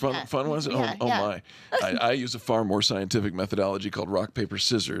 Three-letter fun ones? Yeah, my. I use a far more scientific methodology called rock, paper,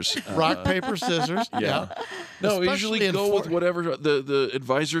 scissors. Rock, paper, scissors? Yeah. No, usually go with whatever the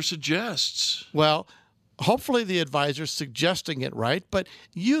advisor suggests. Well, hopefully the advisor's suggesting it right, but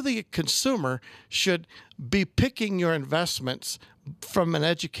you, the consumer, should be picking your investments from an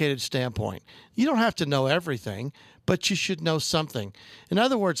educated standpoint. You don't have to know everything, but you should know something. In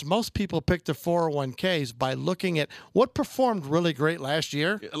other words, most people pick their 401ks by looking at what performed really great last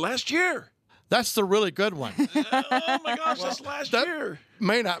year. Last year? That's the really good one. Oh, my gosh, that's last year.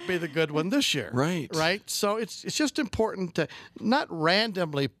 May not be the good one this year. Right. So it's just important to not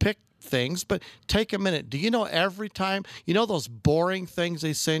randomly pick things, but take a minute. Do you know every time, those boring things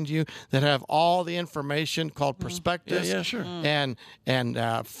they send you that have all the information called prospectus? Yeah, sure. And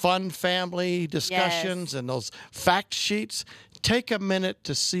fun family discussions and those fact sheets? Take a minute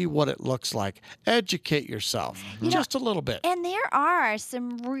to see what it looks like. Educate yourself just a little bit. And there are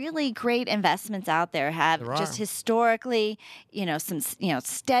some really great investments out there. Just historically, some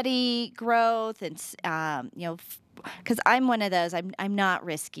steady growth and because I'm one of those. I'm not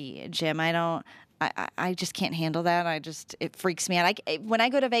risky, Jim. I just can't handle that. It freaks me out. When I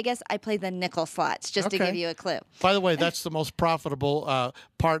go to Vegas, I play the nickel slots, just to give you a clue. By the way, that's the most profitable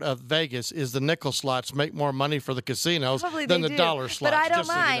part of Vegas is the nickel slots make more money for the casinos than the dollar slots. But I don't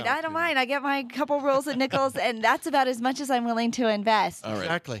mind. I don't mind. I get my couple rolls of nickels, and that's about as much as I'm willing to invest. All right.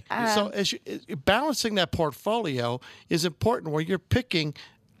 Exactly. So balancing that portfolio is important where you're picking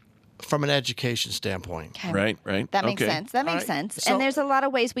from an education standpoint. Okay. Right. That makes sense. That makes sense. So, and there's a lot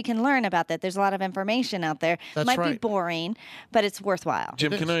of ways we can learn about that. There's a lot of information out there. That's Might be right. boring, but it's worthwhile.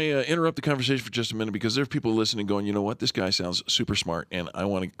 Jim, can I interrupt the conversation for just a minute? Because there are people listening going, you know what, this guy sounds super smart, and I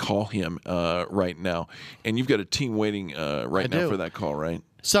want to call him right now. And you've got a team waiting right now for that call, right?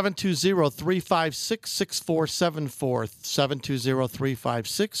 720-356-6474.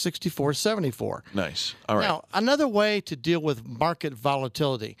 720-356-6474. Nice. All right. Now, another way to deal with market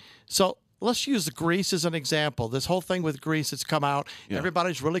volatility. So let's use the grease as an example. This whole thing with grease that's come out,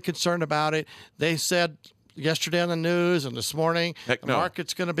 everybody's really concerned about it. They said yesterday on the news and this morning,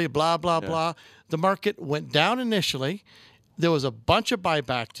 market's going to be blah, blah, blah. The market went down initially. There was a bunch of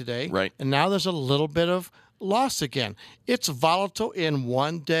buyback today. Right. And now there's a little bit of loss again. It's volatile in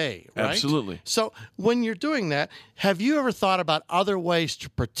one day, right? Absolutely. So when you're doing that, have you ever thought about other ways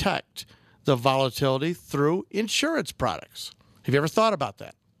to protect the volatility through insurance products? Have you ever thought about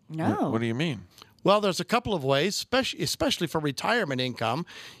that? No. What do you mean? Well, there's a couple of ways, especially for retirement income.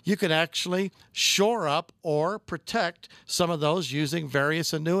 You can actually shore up or protect some of those using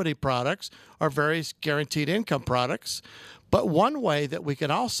various annuity products or various guaranteed income products. But one way that we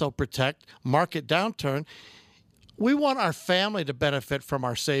can also protect market downturn, we want our family to benefit from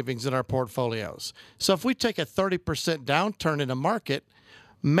our savings in our portfolios. So if we take a 30% downturn in a market,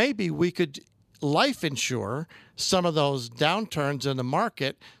 maybe we could life insure some of those downturns in the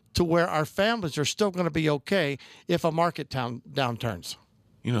market to where our families are still going to be okay if a market downturns.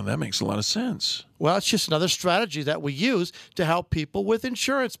 That makes a lot of sense. Well, it's just another strategy that we use to help people with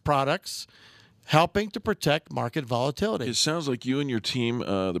insurance products, helping to protect market volatility. It sounds like you and your team,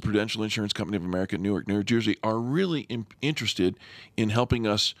 the Prudential Insurance Company of America, Newark, New Jersey, are really interested in helping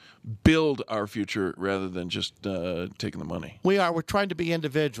us build our future rather than just taking the money. We are. We're trying to be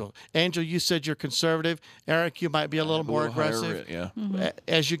individual. Angel, you said you're conservative. Eric, you might be a little more aggressive. Higher,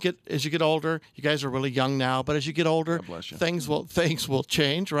 As you get older, you guys are really young now, but as you get older, things will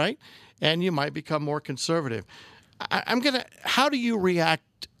change, right? And you might become more conservative. How do you react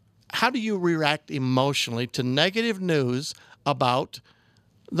emotionally to negative news about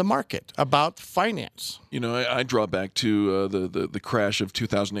the market, about finance? I draw back to the crash of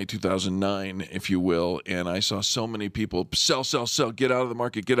 2008, 2009, if you will, and I saw so many people sell, get out of the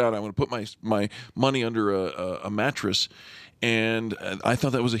market, get out. I want to put my money under a mattress, and I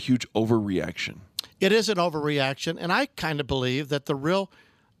thought that was a huge overreaction. It is an overreaction, and I kind of believe that the real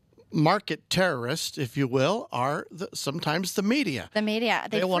market terrorists, if you will, are sometimes the media. The media.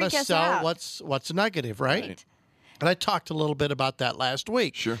 They want to freak us sell out. what's negative, right? And I talked a little bit about that last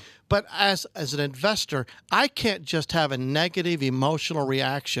week. Sure. But as an investor, I can't just have a negative emotional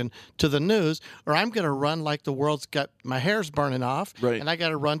reaction to the news, or I'm going to run like the world's got my hair's burning off, and I got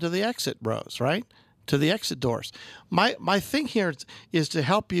to run to the exit rows, right? To the exit doors. My thing here is to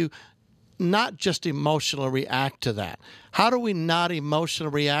help you not just emotionally react to that. How do we not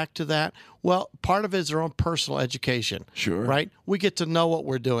emotionally react to that? Well, part of it is our own personal education. Sure. Right? We get to know what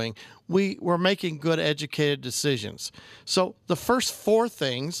we're doing. We're making good, educated decisions. So the first four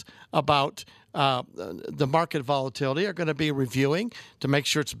things about the market volatility are going to be reviewing to make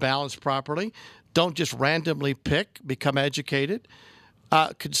sure it's balanced properly. Don't just randomly pick, become educated.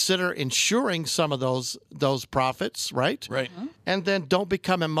 Consider insuring some of those profits, right? Right. And then don't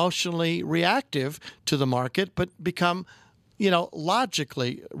become emotionally reactive to the market, but become,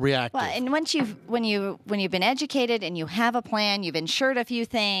 logically reactive. Well, and once when you've been educated and you have a plan, you've insured a few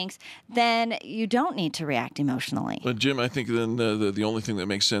things, then you don't need to react emotionally. But Jim, I think then the only thing that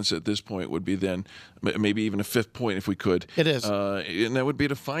makes sense at this point would be then maybe even a fifth point if we could. It is. And that would be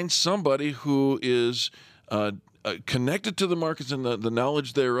to find somebody who is connected to the markets and the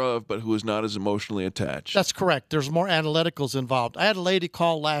knowledge thereof, but who is not as emotionally attached. That's correct. There's more analyticals involved. I had a lady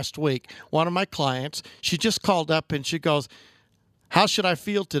call last week, one of my clients. She just called up and she goes, "How should I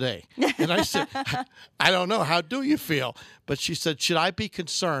feel today?" And I said, "I don't know. How do you feel?" But she said, "Should I be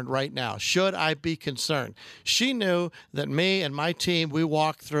concerned right now? Should I be concerned?" She knew that me and my team, we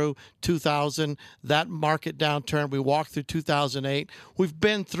walked through 2000, that market downturn. We walked through 2008.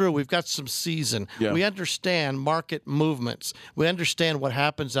 We've got some season. Yeah. We understand market movements. We understand what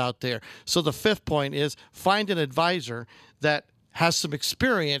happens out there. So the fifth point is find an advisor that has some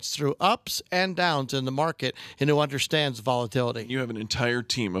experience through ups and downs in the market and who understands volatility. You have an entire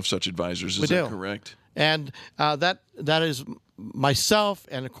team of such advisors, is that correct? And that is myself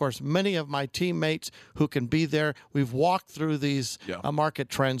and, of course, many of my teammates who can be there. We've walked through these market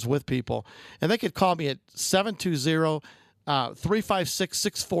trends with people. And they could call me at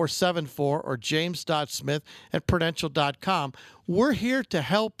 720-356-6474 or james.smith@prudential.com. We're here to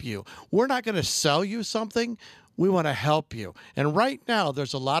help you. We're not going to sell you something. We want to help you. And right now,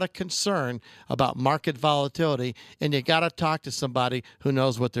 there's a lot of concern about market volatility, and you got to talk to somebody who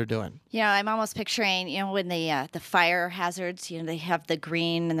knows what they're doing. I'm almost picturing, when the fire hazards, they have the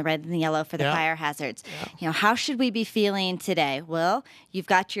green and the red and the yellow for the fire hazards. How should we be feeling today? Well, you've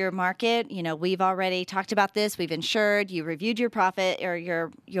got your market. We've already talked about this. We've insured. You reviewed your profit or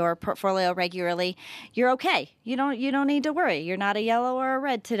your portfolio regularly. You're okay. You don't need to worry. You're not a yellow or a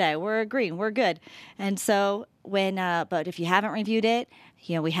red today. We're a green. We're good. And so but if you haven't reviewed it,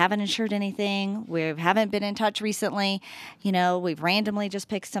 we haven't insured anything. We haven't been in touch recently. We've randomly just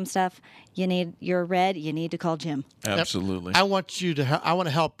picked some stuff. You're red. You need to call Jim. Absolutely. I want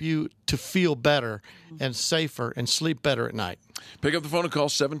to help you to feel better and safer and sleep better at night. Pick up the phone and call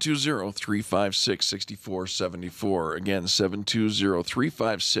 720-356-6474. Again,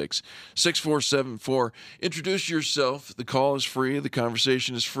 720-356-6474. Introduce yourself. The call is free. The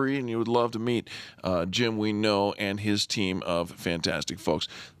conversation is free, and you would love to meet Jim we know and his team of fantastic folks.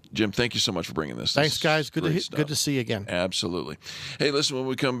 Jim, thank you so much for bringing this. Thanks, guys. Good to see you again. Absolutely. Hey, listen, when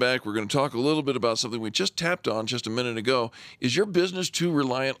we come back, we're going to talk a little bit about something we just tapped on just a minute ago. Is your business too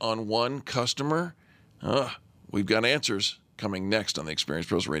reliant on one customer? We've got answers coming next on the Experience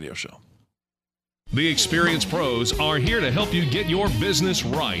Pros Radio Show. The Experience Pros are here to help you get your business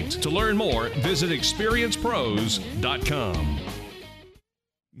right. To learn more, visit experiencepros.com.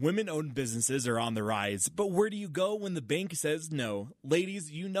 Women-owned businesses are on the rise, but where do you go when the bank says no?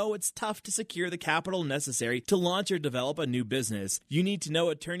 Ladies, it's tough to secure the capital necessary to launch or develop a new business. You need to know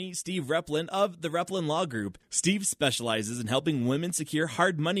attorney Steve Replin of the Replin Law Group. Steve specializes in helping women secure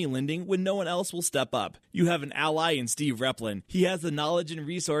hard money lending when no one else will step up. You have an ally in Steve Replin. He has the knowledge and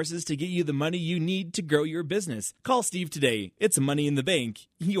resources to get you the money you need to grow your business. Call Steve today. It's Money in the Bank,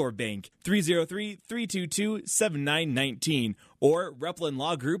 your bank. 303-322-7919 or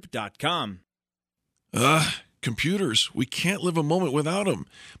replinlawgroup.com. Computers. We can't live a moment without them.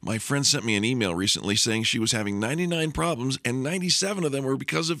 My friend sent me an email recently saying she was having 99 problems and 97 of them were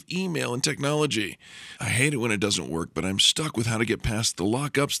because of email and technology. I hate it when it doesn't work, but I'm stuck with how to get past the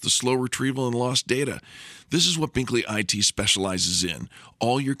lockups, the slow retrieval, and lost data. This is what Binkley IT specializes in,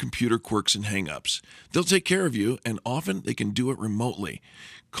 all your computer quirks and hang-ups. They'll take care of you, and often they can do it remotely.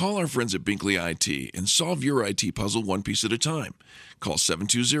 Call our friends at Binkley IT and solve your IT puzzle one piece at a time. Call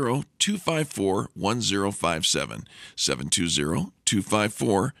 720-254-1057,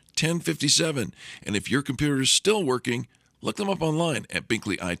 720-254-1057. And if your computer is still working, look them up online at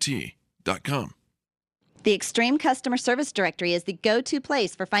binkleyit.com. The Extreme Customer Service Directory is the go-to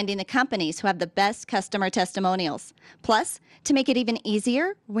place for finding the companies who have the best customer testimonials. Plus, to make it even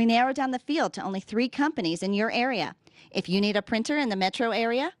easier, we narrowed down the field to only 3 companies in your area. If you need a printer in the metro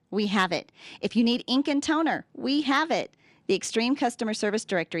area, we have it. If you need ink and toner, we have it. The Extreme Customer Service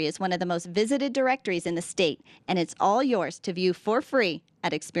Directory is one of the most visited directories in the state, and it's all yours to view for free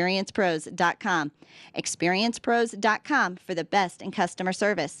at experiencepros.com. Experiencepros.com for the best in customer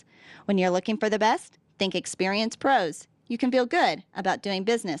service. When you're looking for the best, think Experience Pros. You can feel good about doing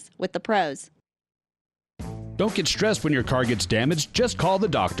business with the pros. Don't get stressed when your car gets damaged, just call the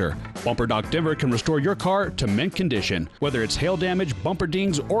doctor. Bumper Doc Denver can restore your car to mint condition. Whether it's hail damage, bumper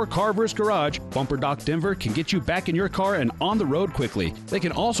dings, or carver's garage, Bumper Doc Denver can get you back in your car and on the road quickly. They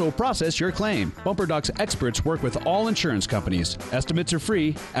can also process your claim. Bumper Doc's experts work with all insurance companies. Estimates are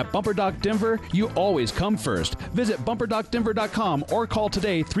free. At Bumper Doc Denver, you always come first. Visit bumperdocdenver.com or call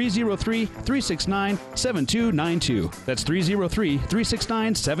today 303-369-7292. That's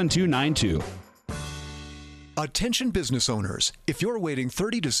 303-369-7292. Attention business owners. If you're waiting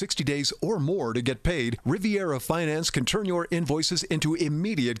 30 to 60 days or more to get paid, Riviera Finance can turn your invoices into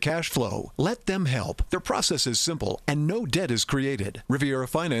immediate cash flow. Let them help. Their process is simple and no debt is created. Riviera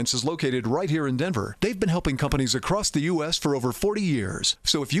Finance is located right here in Denver. They've been helping companies across the U.S. for over 40 years.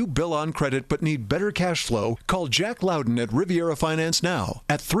 So if you bill on credit but need better cash flow, call Jack Loudon at Riviera Finance now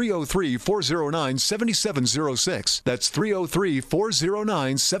at 303-409-7706. That's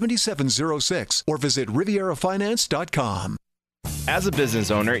 303-409-7706. Or visit RivieraFinance.com. As a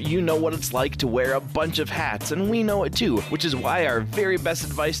business owner, you know what it's like to wear a bunch of hats, and we know it too, which is why our very best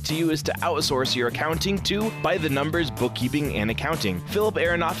advice to you is to outsource your accounting to By the Numbers Bookkeeping and Accounting. Philip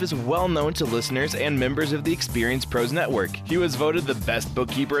Aronoff is well known to listeners and members of the Experience Pros Network. He was voted the best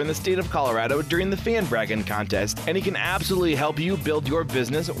bookkeeper in the state of Colorado during the Fan Bragging contest, and he can absolutely help you build your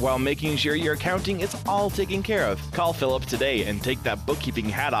business while making sure your accounting is all taken care of. Call Philip today and take that bookkeeping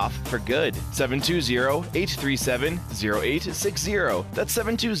hat off for good. 720-837-0860. That's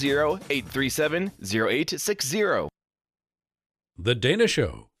 720-837-0860. The Dana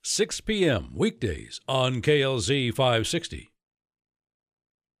Show, 6 p.m. weekdays on KLZ 560.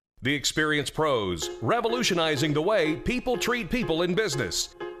 The Experience Pros, revolutionizing the way people treat people in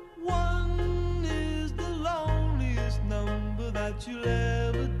business. One is the loneliest number that you'll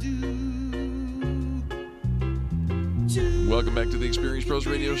ever do. Welcome back to the Experience Pros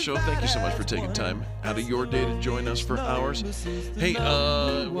Radio Show. Thank you so much for taking time out of your day to join us for ours. Hey,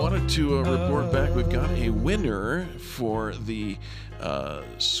 wanted to report back. We've got a winner for the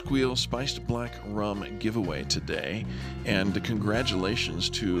Squeal Spiced Black Rum giveaway today. And congratulations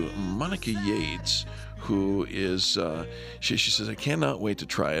to Monica Yates, who is, she says, I cannot wait to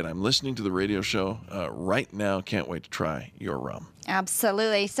try it. I'm listening to the radio show right now. Can't wait to try your rum.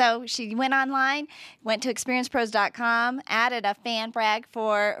 Absolutely. So she went online, went to experiencepros.com, added a fan brag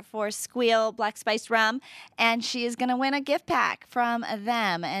for Squeal Black Spiced Rum, and she is going to win a gift pack from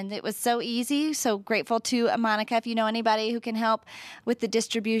them. And it was so easy. So grateful to Monica. If you know anybody who can help with the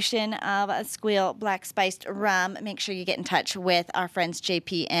distribution of a Squeal Black Spiced Rum, make sure you get in touch with our friends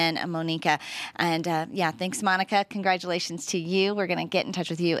JP and Monica. And thanks, Monica. Congratulations to you. We're going to get in touch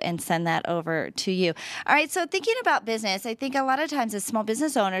with you and send that over to you. All right. So thinking about business, I think a lot of times as small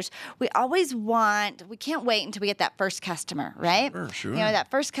business owners, we can't wait until we get that first customer, right? Sure. You know, that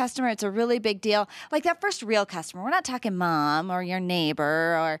first customer, it's a really big deal. Like that first real customer. We're not talking mom or your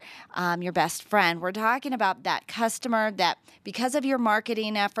neighbor or your best friend. We're talking about that customer that because of your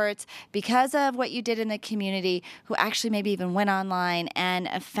marketing efforts, because of what you did in the community, who actually maybe even went online and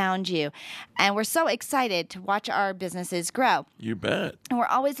found you. And we're so excited to watch our businesses grow. You bet. And we're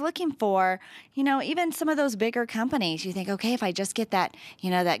always looking for, even some of those bigger companies. You think, okay, if I just get that,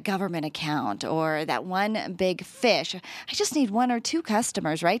 that government account or that one big fish, I just need one or two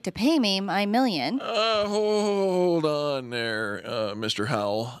customers, right, to pay me my $1 million. Hold on there, Mr.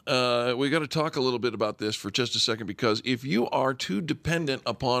 Howell. We got to talk a little bit about this for just a second, because if you are too dependent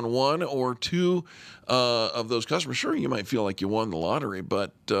upon one or two of those customers, sure, you might feel like you won the lottery,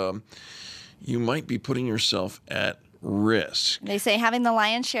 but you might be putting yourself at risk. They say having the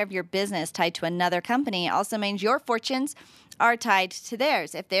lion's share of your business tied to another company also means your fortunes are tied to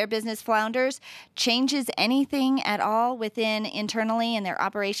theirs. If their business flounders, changes anything at all internally in their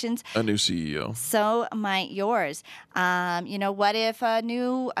operations, a new CEO, so might yours. What if a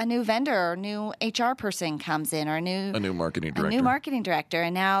new vendor or new HR person comes in, or a new marketing director,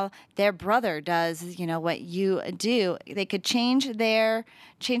 and now their brother does what you do? They could change their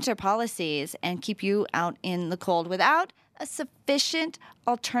policies and keep you out in the cold without a sufficient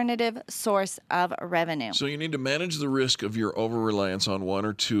alternative source of revenue. So you need to manage the risk of your over-reliance on one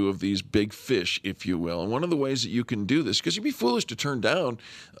or two of these big fish, if you will. And one of the ways that you can do this, because you'd be foolish to turn down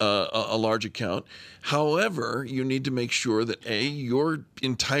a large account. However, you need to make sure that, your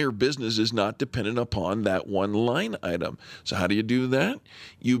entire business is not dependent upon that one line item. So how do you do that?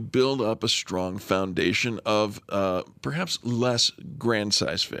 You build up a strong foundation of perhaps less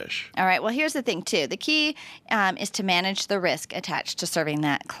grand-sized fish. All right. Well, here's the thing, too. The key is to manage the risk attached to serving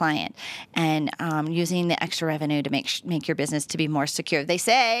that client and using the extra revenue to make your business to be more secure. They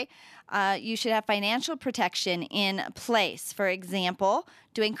say you should have financial protection in place. For example,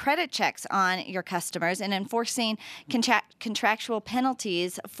 doing credit checks on your customers and enforcing contractual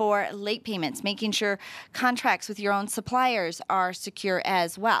penalties for late payments, making sure contracts with your own suppliers are secure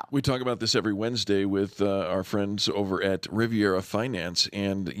as well. We talk about this every Wednesday with our friends over at Riviera Finance,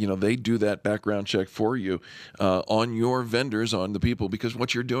 and they do that background check for you on your vendors, on the people, because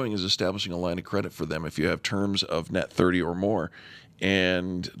what you're doing is establishing a line of credit for them if you have terms of net 30 or more.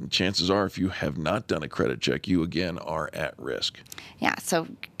 And chances are, if you have not done a credit check, you again are at risk. Yeah, so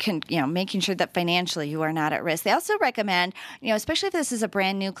making sure that financially you are not at risk. They also recommend, especially if this is a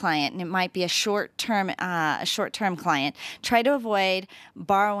brand new client and it might be a short-term client, try to avoid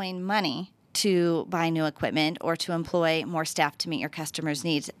borrowing money to buy new equipment or to employ more staff to meet your customers'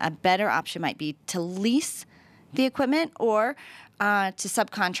 needs. A better option might be to lease the equipment or to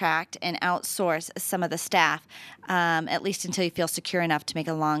subcontract and outsource some of the staff, at least until you feel secure enough to make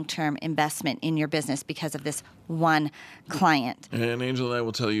a long-term investment in your business because of this one client. And Angel and I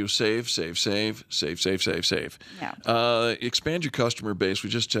will tell you, save. Yeah. Expand your customer base. We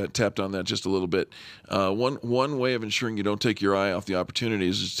just tapped on that just a little bit. One way of ensuring you don't take your eye off the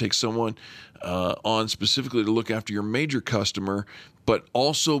opportunities is to take someone on specifically to look after your major customer, but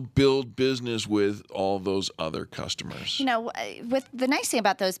also build business with all those other customers. You know, with the nice thing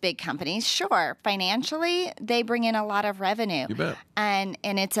about those big companies, sure, financially, they bring in a lot of revenue. You bet. And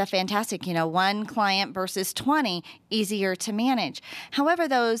it's a fantastic, one client versus 20, easier to manage. However,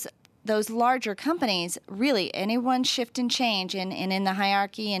 those larger companies, really, any one shift and change in the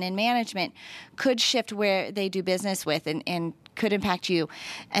hierarchy and in management could shift where they do business with and could impact you.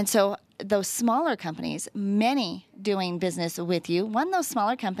 And so those smaller companies, many doing business with you, those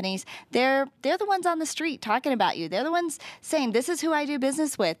smaller companies, they're the ones on the street talking about you. They're the ones saying, this is who I do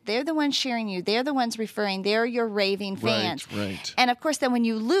business with. They're the ones sharing you. They're the ones referring. They're your raving fans. Right. And of course, then when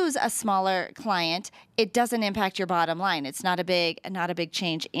you lose a smaller client, it doesn't impact your bottom line. It's not a big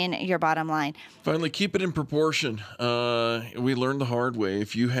change in your bottom line. Finally, keep it in proportion. We learned the hard way.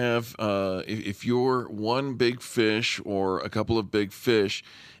 If you have, if you're one big fish or a couple of big fish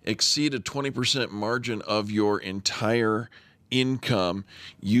exceed a 20% margin of your entire income,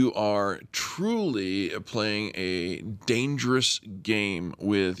 you are truly playing a dangerous game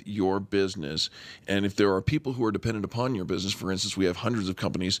with your business. And if there are people who are dependent upon your business, for instance, we have hundreds of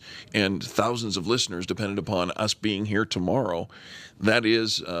companies and thousands of listeners dependent upon us being here tomorrow, that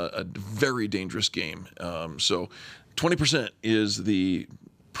is a very dangerous game. So 20% is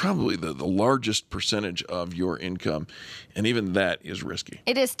probably the largest percentage of your income, and even that is risky.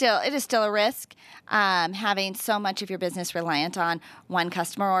 It is still a risk, having so much of your business reliant on one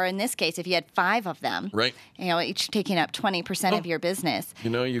customer, or in this case, if you had 5 of them, right? Each taking up 20% of your business.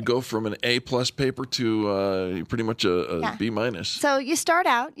 You go from an A+ paper to pretty much a B-. So you start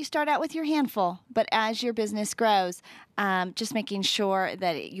out with your handful, but as your business grows, just making sure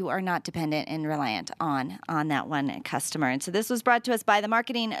that you are not dependent and reliant on that one customer. And so this was brought to us by the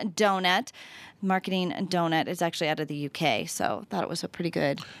Marketing Donut. Marketing Donut is actually out of the UK, so I thought it was pretty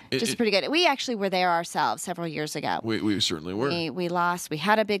good. We actually were there ourselves several years ago. We certainly were. We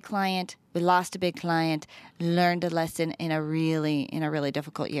had a big client. We lost a big client, learned a lesson in a really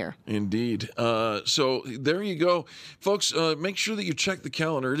difficult year. Indeed. So there you go. Folks, make sure that you check the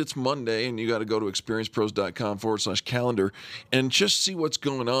calendar. It's Monday, and you got to go to experiencepros.com/calendar and just see what's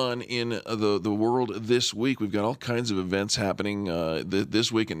going on in the world this week. We've got all kinds of events happening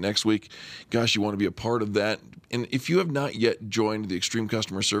this week and next week. Gosh, you want to be a part of that. And if you have not yet joined the Extreme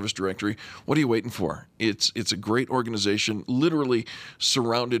Customer Service Directory, what are you waiting for? It's a great organization, literally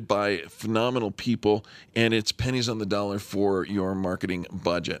surrounded by phenomenal people, and it's pennies on the dollar for your marketing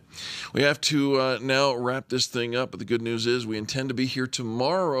budget. We have to now wrap this thing up, but the good news is we intend to be here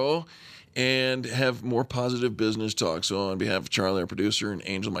tomorrow and have more positive business talk. So on behalf of Charlie, our producer, and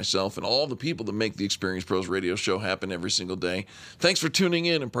Angel, myself, and all the people that make the Experience Pros radio show happen every single day, thanks for tuning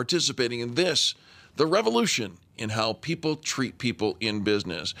in and participating in this, the revolution in how people treat people in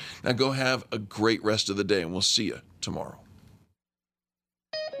business. Now go have a great rest of the day, and we'll see you tomorrow.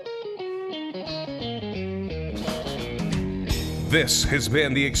 This has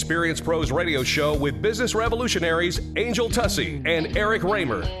been the Experience Pros Radio Show with business revolutionaries Angel Tussey and Eric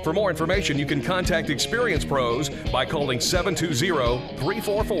Raymer. For more information, you can contact Experience Pros by calling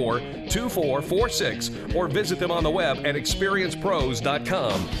 720-344-2446 or visit them on the web at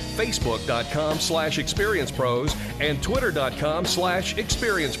experiencepros.com, facebook.com/experiencepros, and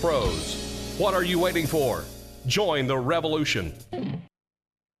twitter.com/experiencepros. What are you waiting for? Join the revolution.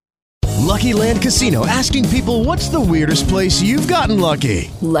 Lucky Land Casino, asking people, what's the weirdest place you've gotten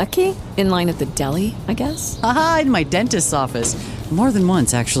lucky? Lucky? In line at the deli, I guess? Aha, in my dentist's office. More than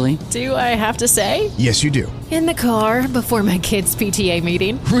once, actually. Do I have to say? Yes, you do. In the car before my kids' PTA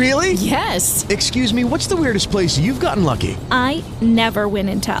meeting. Really? Yes. Excuse me, what's the weirdest place you've gotten lucky? I never win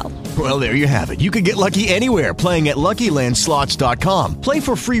and tell. Well, there you have it. You can get lucky anywhere, playing at LuckyLandSlots.com. Play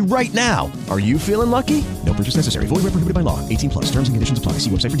for free right now. Are you feeling lucky? No purchase necessary. Void where prohibited by law. 18+. Terms and conditions apply. See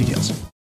website for details.